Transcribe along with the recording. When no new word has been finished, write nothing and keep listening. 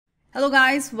Hello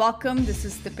guys, welcome. This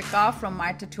is Deepika from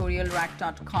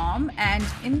MyTutorialRack.com, and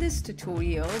in this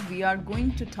tutorial we are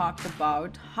going to talk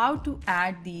about how to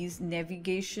add these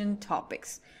navigation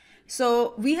topics.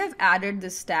 So we have added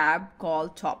this tab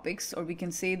called topics, or we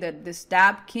can say that this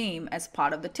tab came as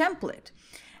part of the template.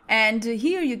 And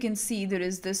here you can see there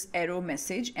is this arrow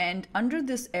message, and under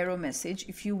this arrow message,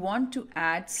 if you want to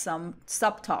add some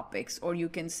subtopics, or you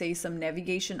can say some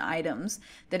navigation items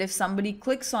that if somebody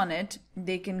clicks on it,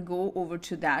 they can go over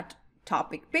to that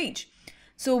topic page.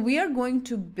 So we are going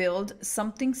to build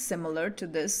something similar to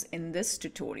this in this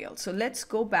tutorial. So let's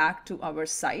go back to our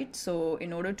site. So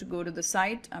in order to go to the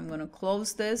site, I'm going to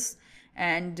close this,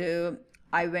 and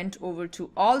I went over to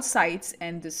all sites,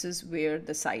 and this is where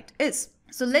the site is.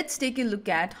 So let's take a look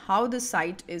at how the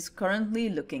site is currently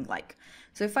looking like.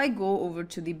 So if I go over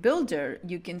to the builder,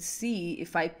 you can see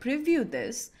if I preview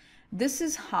this, this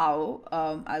is how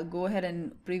I'll go ahead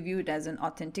and preview it as an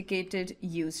authenticated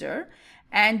user.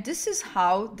 And this is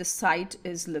how the site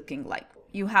is looking like.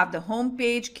 You have the home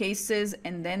page, cases,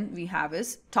 and then we have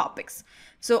is topics.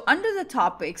 So under the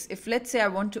topics, if let's say I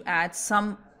want to add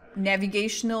some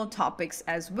navigational topics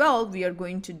as well, we are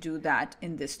going to do that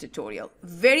in this tutorial.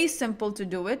 Very simple to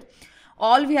do it.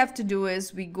 All we have to do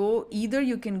is either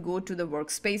you can go to the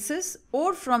workspaces,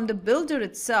 or from the builder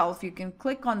itself you can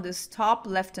click on this top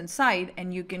left hand side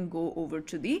and you can go over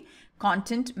to the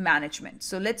content management.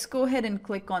 So let's go ahead and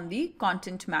click on the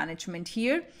content management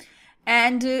here.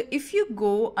 And if you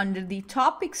go under the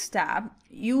topics tab,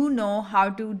 you know how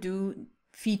to do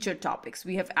feature topics.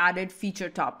 We have added feature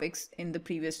topics in the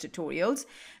previous tutorials.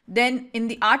 Then in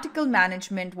the article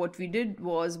management, what we did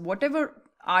was whatever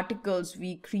articles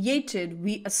we created,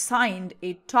 we assigned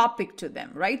a topic to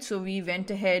them, right? So we went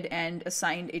ahead and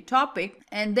assigned a topic,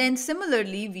 and then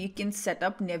similarly we can set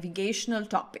up navigational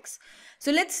topics.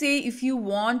 So let's say if you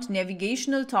want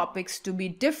navigational topics to be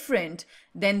different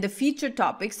than the feature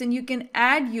topics, then you can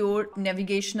add your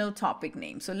navigational topic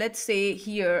name. So let's say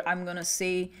here I'm going to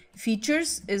say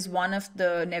features is one of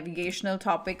the navigational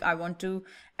topic I want to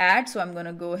add. So I'm going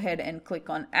to go ahead and click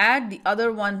on add. The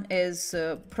other one is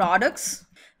products.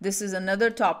 This is another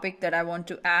topic that I want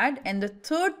to add. And the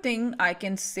third thing I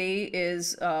can say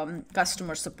is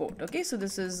customer support. Okay, so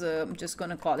this is I'm just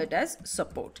going to call it as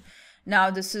support.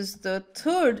 Now this is the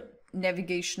third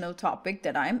navigational topic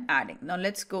that I'm adding. Now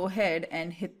let's go ahead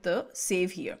and hit the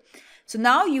save here. So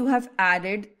now you have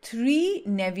added 3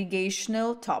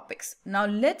 navigational topics. Now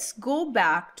let's go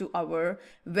back to our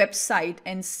website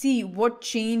and see what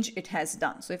change it has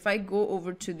done. So if I go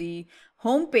over to the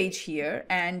home page here,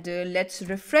 and let's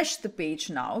refresh the page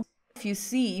now. If you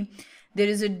see, there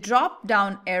is a drop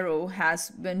down arrow has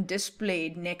been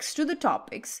displayed next to the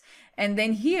topics, and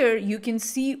then here you can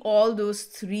see all those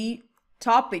 3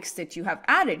 topics that you have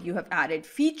added. You have added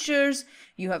features,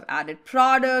 you have added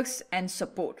products, and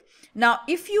support. Now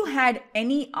if you had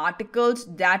any articles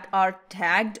that are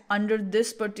tagged under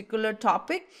this particular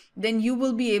topic, then you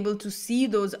will be able to see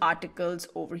those articles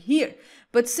over here.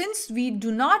 But since we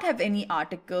do not have any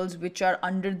articles which are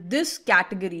under this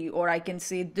category, or I can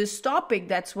say this topic,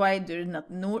 that's why there are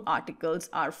no articles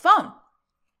are found.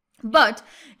 But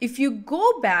if you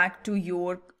go back to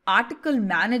your article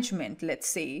management, let's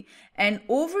say, and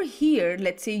over here,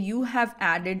 let's say you have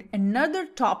added another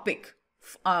topic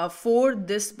for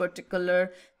this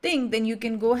particular thing, then you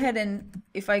can go ahead and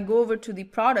if I go over to the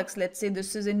products, let's say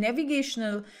this is a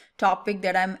navigational topic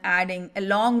that I'm adding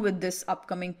along with this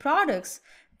upcoming products,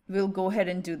 we'll go ahead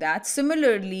and do that.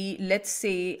 Similarly, let's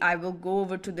say I will go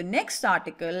over to the next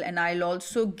article and I'll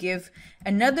also give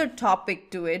another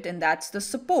topic to it, and that's the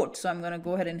support. So I'm going to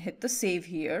go ahead and hit the save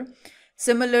here.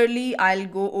 Similarly, I'll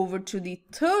go over to the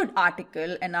third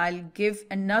article and I'll give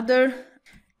another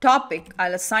topic.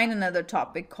 I'll assign another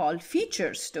topic called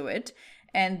features to it.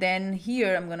 And then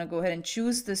here I'm going to go ahead and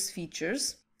choose this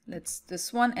features.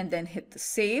 This one, and then hit the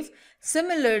save.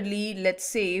 Similarly, let's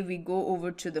say we go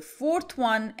over to the fourth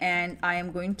one and I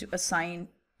am going to assign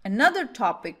another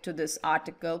topic to this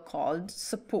article called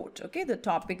support. Okay, the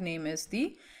topic name is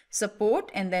the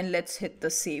support, and then let's hit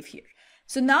the save here.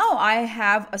 So now I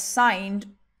have assigned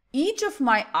each of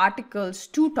my articles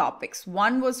 2 topics.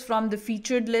 One was from the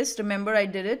featured list, remember I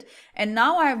did it, and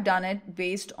now I have done it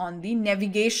based on the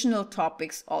navigational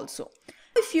topics also.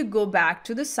 If you go back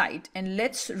to the site and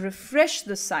let's refresh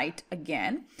the site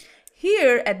again,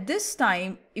 here at this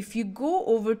time, if you go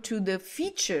over to the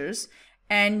features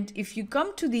and if you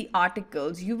come to the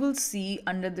articles, you will see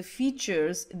under the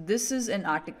features, this is an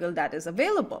article that is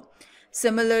available.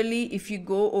 Similarly, if you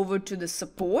go over to the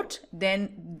support,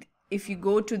 then if you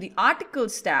go to the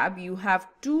articles tab, you have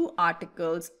 2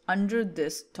 articles under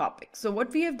this topic. So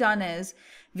what we have done is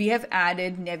we have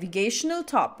added navigational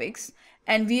topics,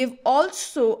 and we have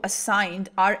also assigned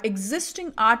our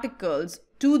existing articles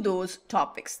to those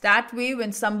topics. That way,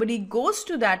 when somebody goes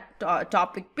to that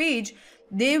topic page,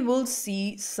 they will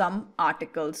see some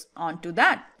articles onto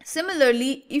that.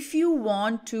 Similarly, if you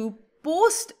want to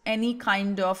post any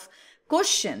kind of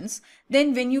questions,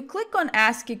 then when you click on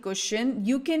ask a question,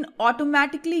 you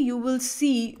will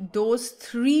see those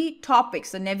 3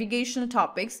 topics, the navigational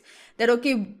topics, that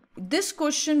okay, this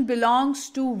question belongs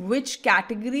to which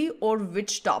category or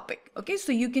which topic. Okay,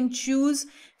 so you can choose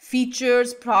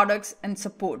features, products, and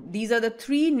support. These are the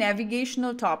 3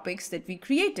 navigational topics that we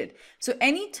created. So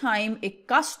anytime a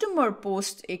customer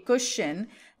posts a question,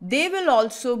 they will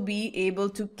also be able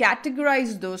to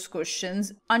categorize those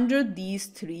questions under these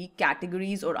 3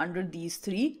 categories or under these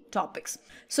 3 topics.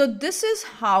 So this is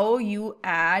how you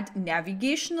add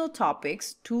navigational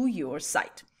topics to your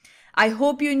site. I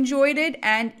hope you enjoyed it,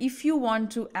 and if you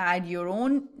want to add your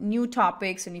own new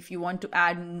topics and if you want to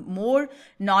add more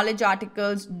knowledge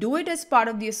articles, do it as part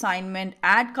of the assignment.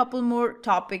 Add couple more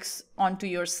topics onto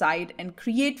your site and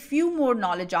create few more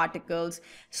knowledge articles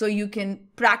so you can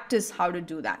practice how to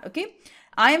do that. Okay,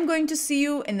 I am going to see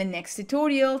you in the next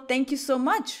tutorial. Thank you so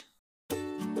much.